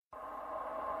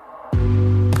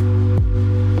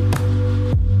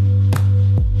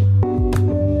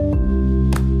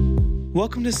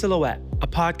Welcome to Silhouette, a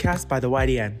podcast by the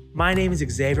YDN. My name is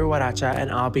Xavier Waracha, and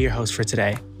I'll be your host for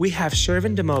today. We have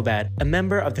Shervin Dehmoubed, a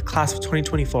member of the class of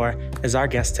 2024, as our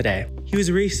guest today. He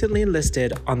was recently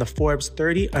enlisted on the Forbes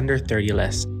 30 Under 30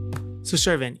 list. So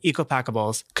Shervin,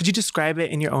 Ecopackables, could you describe it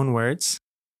in your own words?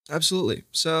 Absolutely.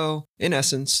 So, in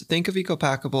essence, think of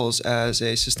Ecopackables as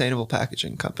a sustainable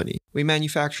packaging company. We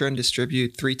manufacture and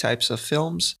distribute 3 types of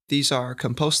films. These are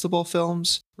compostable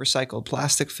films, recycled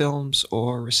plastic films,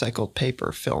 or recycled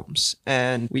paper films.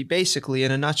 And we basically,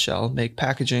 in a nutshell, make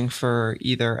packaging for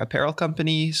either apparel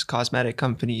companies, cosmetic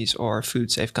companies, or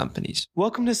food safe companies.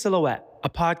 Welcome to Silhouette, a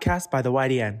podcast by the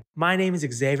YDN. My name is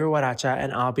Xavier Waracha,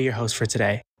 and I'll be your host for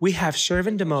today. We have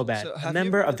Shervin Dehmoubed, a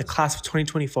member of the class of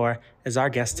 2024, as our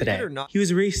guest today. He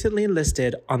was recently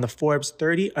enlisted on the Forbes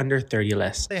 30 Under 30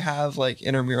 list. They have like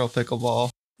intramural pickleball.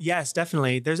 Yes,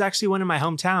 definitely. There's actually one in my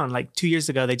hometown. Like 2 years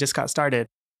ago, they just got started.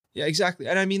 Yeah, exactly.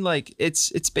 And I mean, like, it's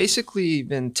basically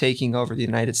been taking over the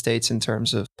United States in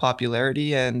terms of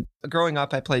popularity. And growing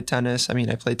up, I played tennis.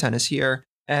 I played tennis here.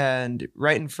 And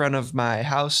right in front of my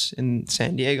house in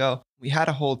San Diego, we had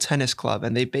a whole tennis club.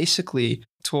 And they basically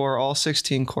tore all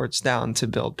 16 courts down to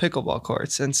build pickleball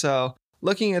courts. And so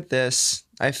looking at this,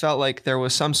 I felt like there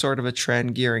was some sort of a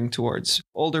trend gearing towards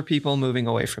older people moving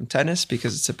away from tennis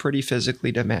because it's a pretty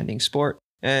physically demanding sport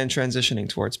and transitioning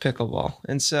towards pickleball.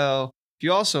 And so if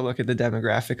you also look at the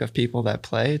demographic of people that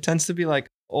play, it tends to be like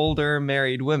older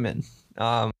married women,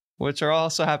 which are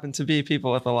also happen to be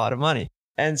people with a lot of money.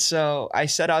 And so I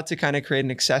set out to kind of create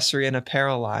an accessory and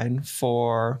apparel line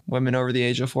for women over the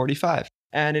age of 45.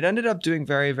 And it ended up doing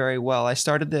very, very well. I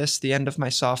started this the end of my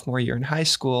sophomore year in high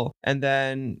school. And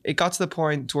then it got to the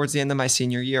point towards the end of my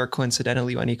senior year,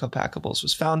 coincidentally, when Ecopackables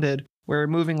was founded. We were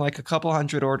moving like a couple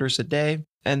hundred orders a day.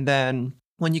 And then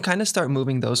when you kind of start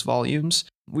moving those volumes,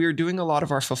 we were doing a lot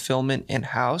of our fulfillment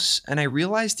in-house, and I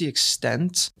realized the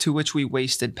extent to which we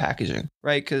wasted packaging,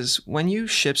 right? Because when you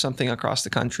ship something across the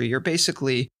country, you're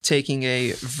basically taking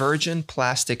a virgin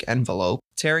plastic envelope,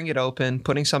 tearing it open,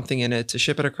 putting something in it to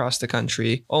ship it across the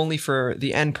country, only for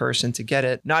the end person to get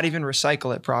it, not even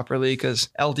recycle it properly, because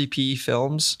LDPE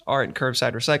films aren't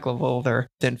curbside recyclable, they're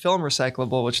thin film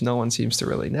recyclable, which no one seems to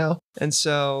really know. And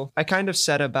so I kind of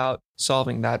set about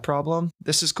solving that problem.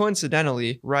 This is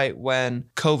coincidentally right when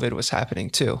COVID was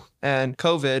happening too. And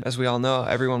COVID, as we all know,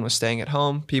 everyone was staying at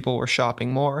home, people were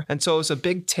shopping more. And so it was a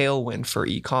big tailwind for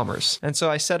e-commerce. And so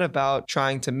I set about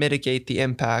trying to mitigate the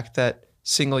impact that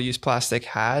single-use plastic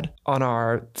had on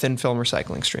our thin film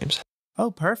recycling streams.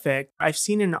 Oh, perfect. I've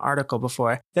seen in an article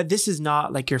before that this is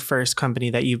not like your first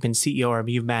company that you've been CEO or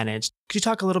you've managed. Could you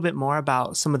talk a little bit more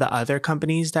about some of the other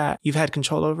companies that you've had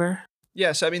control over?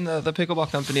 Yes, the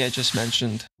pickleball company I just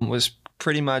mentioned was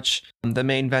pretty much the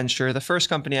main venture, the first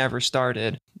company I ever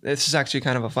started. This is actually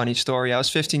kind of a funny story. I was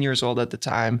 15 years old at the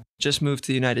time, just moved to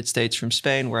the United States from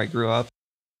Spain where I grew up.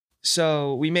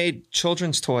 So we made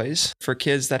children's toys for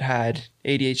kids that had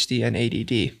ADHD and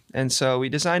ADD. And so we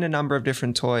designed a number of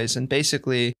different toys. And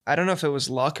basically, I don't know if it was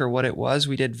luck or what it was,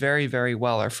 we did very, very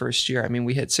well our first year.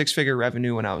 We hit 6-figure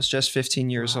revenue when I was just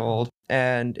 15 years old.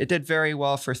 And it did very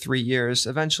well for 3 years.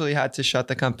 Eventually had to shut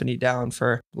the company down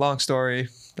for long story.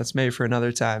 That's maybe for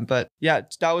another time. But yeah,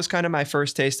 that was kind of my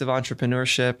first taste of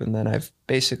entrepreneurship. And then I've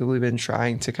basically been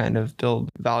trying to kind of build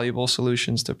valuable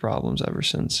solutions to problems ever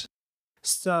since.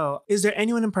 So is there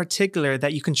anyone in particular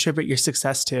that you contribute your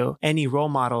success to? Any role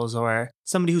models or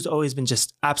somebody who's always been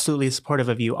just absolutely supportive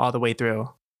of you all the way through?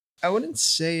 I wouldn't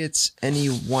say it's any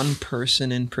one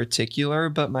person in particular,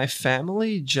 but my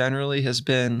family generally has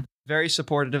been very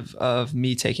supportive of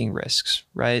me taking risks,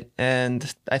 right?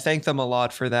 And I thank them a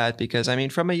lot for that because,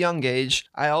 from a young age,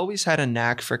 I always had a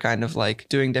knack for kind of like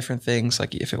doing different things,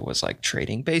 like if it was like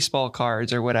trading baseball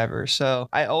cards or whatever. So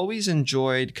I always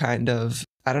enjoyed kind of,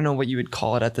 I don't know what you would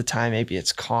call it at the time. Maybe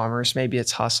it's commerce, maybe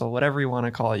it's hustle, whatever you want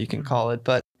to call it, you can call it.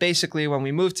 But basically, when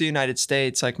we moved to the United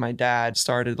States, like my dad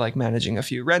started like managing a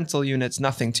few rental units,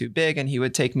 nothing too big. And he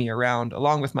would take me around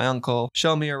along with my uncle,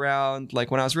 show me around.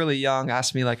 Like when I was really young,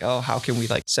 asked me like, oh, how can we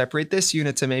like separate this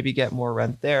unit to maybe get more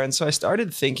rent there? And so I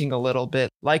started thinking a little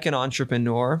bit like an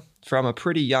entrepreneur from a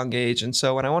pretty young age. And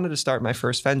so when I wanted to start my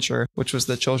first venture, which was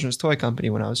the children's toy company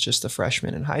when I was just a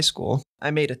freshman in high school, I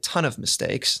made a ton of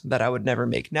mistakes that I would never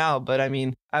make now. But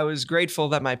I was grateful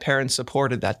that my parents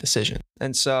supported that decision.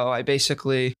 And so I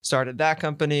basically started that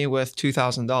company with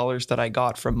 $2,000 that I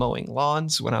got from mowing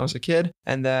lawns when I was a kid.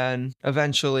 And then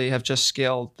eventually have just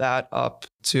scaled that up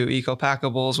to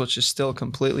Ecopackables, which is still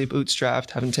completely bootstrapped,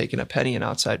 haven't taken a penny in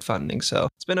outside funding. So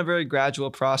it's been a very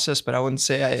gradual process, but I wouldn't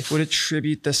say I would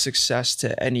attribute the success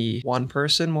to any one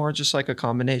person, more just like a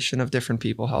combination of different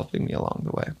people helping me along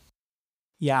the way.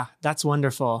 Yeah, that's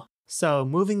wonderful. So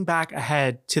moving back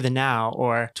ahead to the now,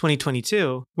 or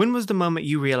 2022, when was the moment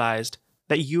you realized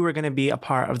that you were going to be a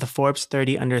part of the Forbes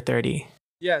 30 under 30?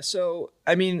 Yeah, so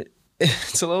I mean,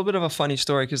 it's a little bit of a funny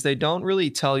story because they don't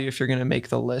really tell you if you're going to make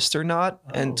the list or not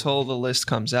until the list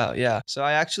comes out. Yeah. So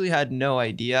I actually had no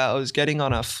idea. I was getting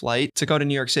on a flight to go to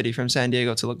New York City from San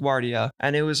Diego to LaGuardia,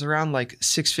 and it was around like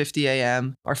 6:50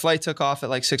 a.m. Our flight took off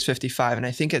at like 6:55, and I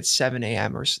think at 7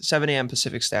 a.m. or 7 a.m.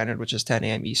 Pacific Standard, which is 10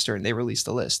 a.m. Eastern, they released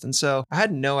the list. And so I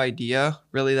had no idea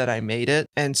really that I made it.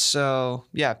 And so,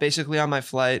 yeah, basically on my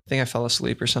flight, I think I fell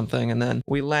asleep or something. And then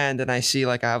we land and I see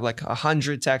like I have like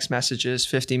 100 text messages,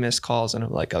 50 missed calls. And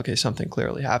I'm like, okay, something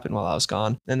clearly happened while I was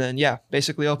gone. And then, yeah,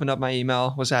 basically opened up my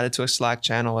email, was added to a Slack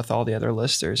channel with all the other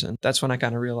listers. And that's when I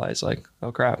kind of realized like,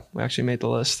 oh crap, we actually made the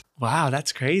list. Wow,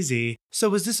 that's crazy. So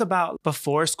was this about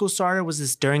before school started? Was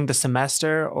this during the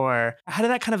semester, or how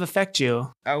did that kind of affect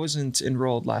you? I wasn't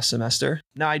enrolled last semester.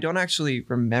 Now, I don't actually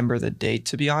remember the date,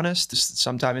 to be honest.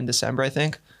 Sometime in December, I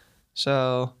think.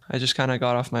 So I just kind of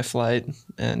got off my flight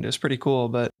and it was pretty cool,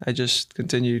 but I just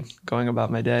continued going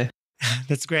about my day.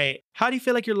 That's great. How do you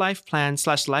feel like your life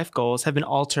plan/life goals have been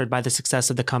altered by the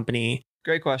success of the company?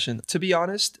 Great question. To be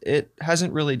honest, it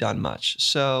hasn't really done much.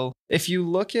 So if you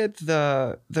look at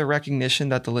the recognition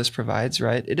that the list provides,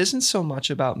 right, it isn't so much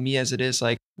about me as it is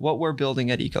like what we're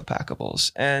building at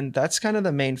EcoPackables. And that's kind of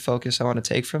the main focus I want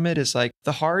to take from it is like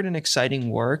the hard and exciting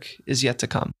work is yet to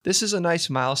come. This is a nice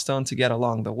milestone to get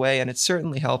along the way. And it's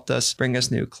certainly helped us bring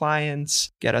us new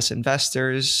clients, get us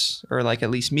investors, or like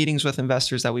at least meetings with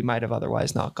investors that we might have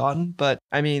otherwise not gotten. But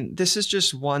I mean, this is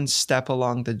just one step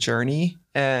along the journey.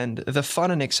 And the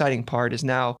fun and exciting part is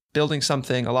now building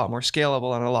something a lot more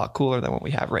scalable and a lot cooler than what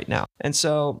we have right now. And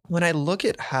so when I look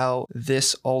at how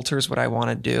this alters what I want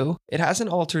to do, it hasn't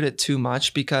altered it too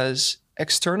much because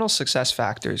external success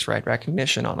factors, right?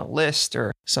 Recognition on a list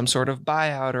or some sort of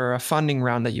buyout or a funding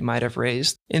round that you might have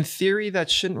raised. In theory, that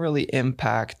shouldn't really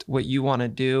impact what you want to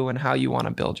do and how you want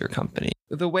to build your company.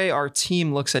 The way our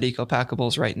team looks at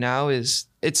EcoPackables right now is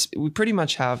we pretty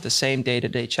much have the same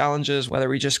day-to-day challenges, whether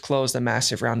we just closed a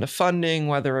massive round of funding,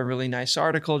 whether a really nice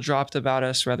article dropped about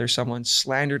us, whether someone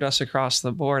slandered us across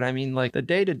the board. I mean, like the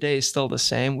day-to-day is still the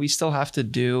same. We still have to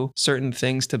do certain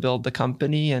things to build the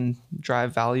company and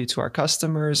drive value to our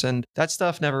customers. And that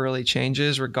stuff never really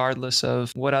changes regardless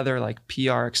of what other like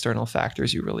PR external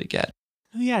factors you really get.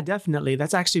 Oh, yeah, definitely.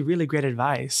 That's actually really great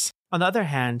advice. On the other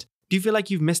hand, do you feel like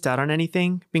you've missed out on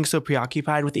anything being so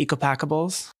preoccupied with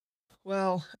EcoPackables?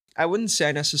 Well, I wouldn't say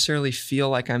I necessarily feel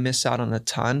like I miss out on a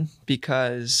ton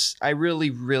because I really,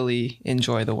 really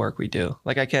enjoy the work we do.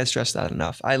 Like I can't stress that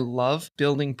enough. I love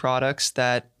building products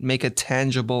that make a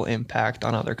tangible impact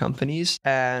on other companies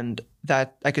and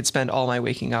that I could spend all my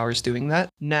waking hours doing that.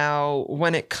 Now,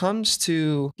 when it comes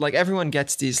to like everyone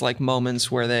gets these like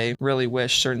moments where they really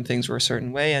wish certain things were a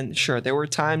certain way. And sure, there were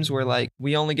times where like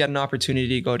we only get an opportunity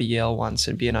to go to Yale once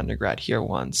and be an undergrad here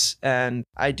once. And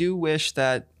I do wish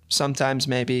that sometimes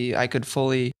maybe I could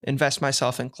fully invest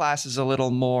myself in classes a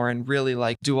little more and really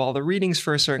like do all the readings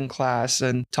for a certain class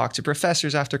and talk to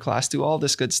professors after class, do all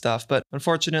this good stuff. But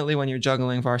unfortunately, when you're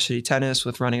juggling varsity tennis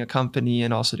with running a company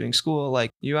and also doing school,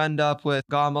 like you end up with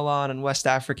gamelan and West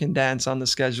African dance on the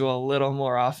schedule a little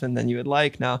more often than you would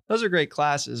like. Now, those are great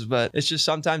classes, but it's just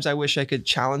sometimes I wish I could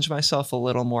challenge myself a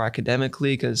little more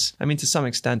academically because I mean, to some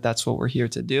extent, that's what we're here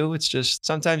to do. It's just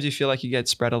sometimes you feel like you get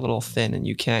spread a little thin and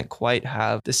you can't quite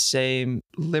have the same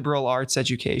liberal arts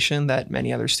education that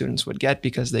many other students would get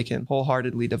because they can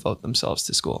wholeheartedly devote themselves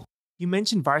to school. You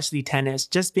mentioned varsity tennis.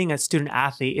 Just being a student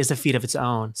athlete is a feat of its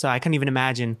own. So I can't even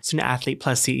imagine student athlete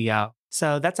plus CEO.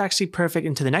 So that's actually perfect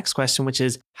into the next question, which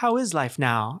is, how is life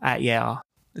now at Yale?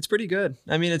 It's pretty good.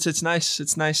 I mean, it's nice.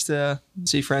 It's nice to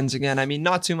see friends again. I mean,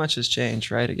 not too much has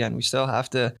changed, right? Again, we still have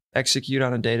to execute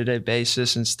on a day-to-day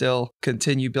basis and still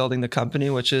continue building the company,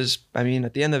 which is, I mean,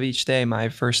 at the end of each day, my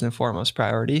first and foremost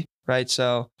priority, right?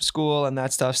 So school and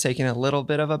that stuff's taking a little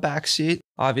bit of a backseat.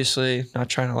 Obviously, not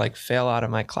trying to like fail out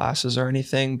of my classes or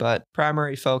anything, but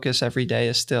primary focus every day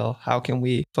is still how can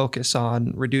we focus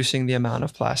on reducing the amount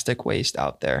of plastic waste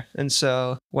out there. And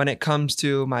so when it comes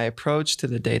to my approach to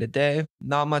the day-to-day,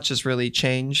 not much has really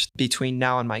changed between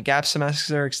now and my gap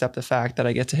semester, except the fact that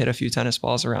I get to hit a few tennis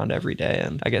balls around every day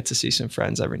and I get to see some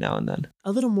friends every now and then.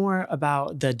 A little more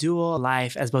about the dual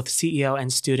life as both CEO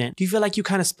and student. Do you feel like you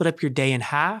kind of split up your day in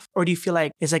half? Or do you feel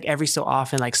like it's like every so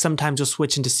often, like sometimes you'll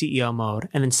switch into CEO mode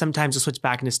and then sometimes you'll switch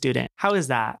back into student? How is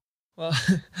that? Well,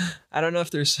 I don't know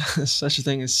if there's such a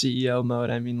thing as CEO mode.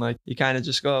 I mean, like you kind of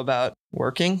just go about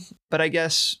working. But I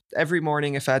guess every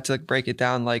morning, if I had to like break it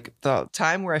down, like the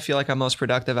time where I feel like I'm most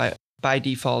productive, by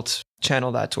default,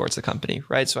 channel that towards the company,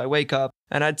 right? So I wake up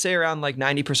and I'd say around like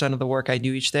 90% of the work I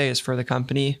do each day is for the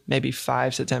company, maybe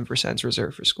 5 to 10% is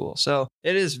reserved for school. So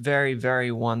it is very,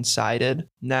 very one-sided.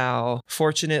 Now,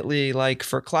 fortunately, like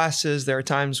for classes, there are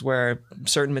times where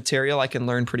certain material I can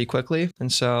learn pretty quickly.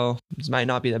 And so this might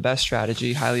not be the best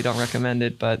strategy. Highly don't recommend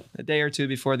it. But a day or two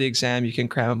before the exam, you can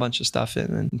cram a bunch of stuff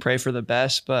in and pray for the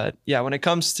best. But yeah, when it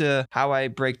comes to how I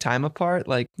break time apart,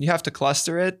 like you have to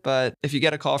cluster it. But if you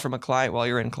get a call from a client while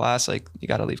you're in class, like you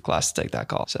got to leave class to take that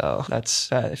call. So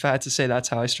that's, if I had to say that's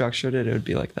how I structured it, it would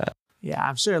be like that. Yeah,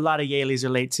 I'm sure a lot of Yaleys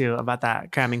relate to about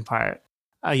that cramming part.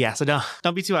 Yeah, so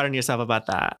don't be too hard on yourself about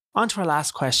that. On to our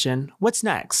last question. What's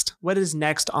next? What is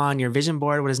next on your vision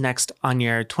board? What is next on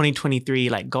your 2023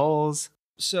 goals?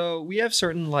 So we have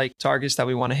certain targets that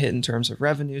we want to hit in terms of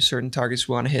revenue, certain targets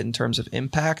we want to hit in terms of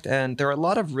impact. And there are a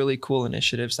lot of really cool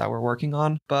initiatives that we're working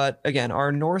on. But again,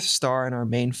 our North Star and our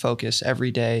main focus every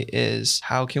day is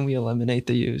how can we eliminate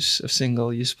the use of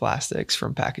single-use plastics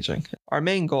from packaging? Our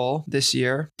main goal this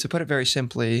year, to put it very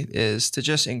simply, is to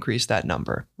just increase that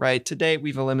number, right? To date,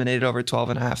 we've eliminated over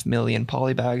 12.5 million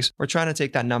poly bags. We're trying to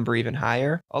take that number even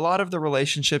higher. A lot of the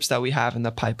relationships that we have in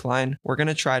the pipeline, we're going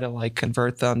to try to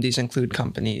convert them. These include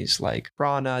companies like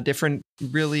Prana, different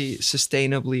really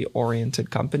sustainably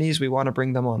oriented companies. We want to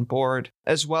bring them on board,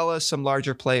 as well as some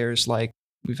larger players like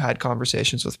we've had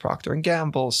conversations with Procter &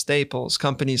 Gamble, Staples,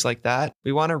 companies like that.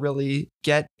 We want to really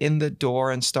get in the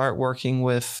door and start working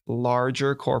with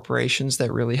larger corporations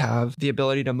that really have the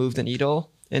ability to move the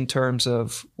needle in terms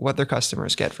of what their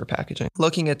customers get for packaging.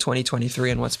 Looking at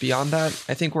 2023 and what's beyond that,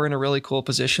 I think we're in a really cool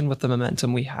position with the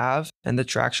momentum we have and the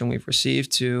traction we've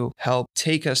received to help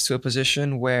take us to a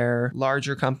position where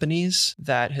larger companies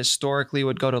that historically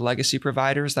would go to legacy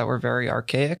providers that were very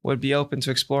archaic would be open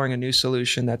to exploring a new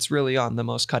solution that's really on the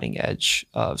most cutting edge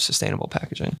of sustainable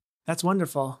packaging. That's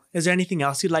wonderful. Is there anything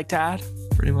else you'd like to add?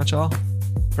 Pretty much all.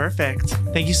 Perfect.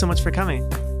 Thank you so much for coming.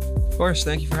 Of course.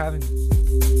 Thank you for having me.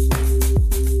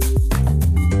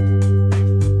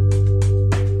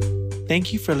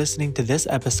 Thank you for listening to this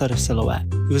episode of Silhouette.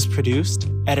 It was produced,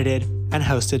 edited, and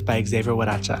hosted by Xavier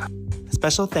Huaracha.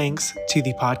 Special thanks to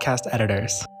the podcast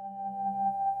editors.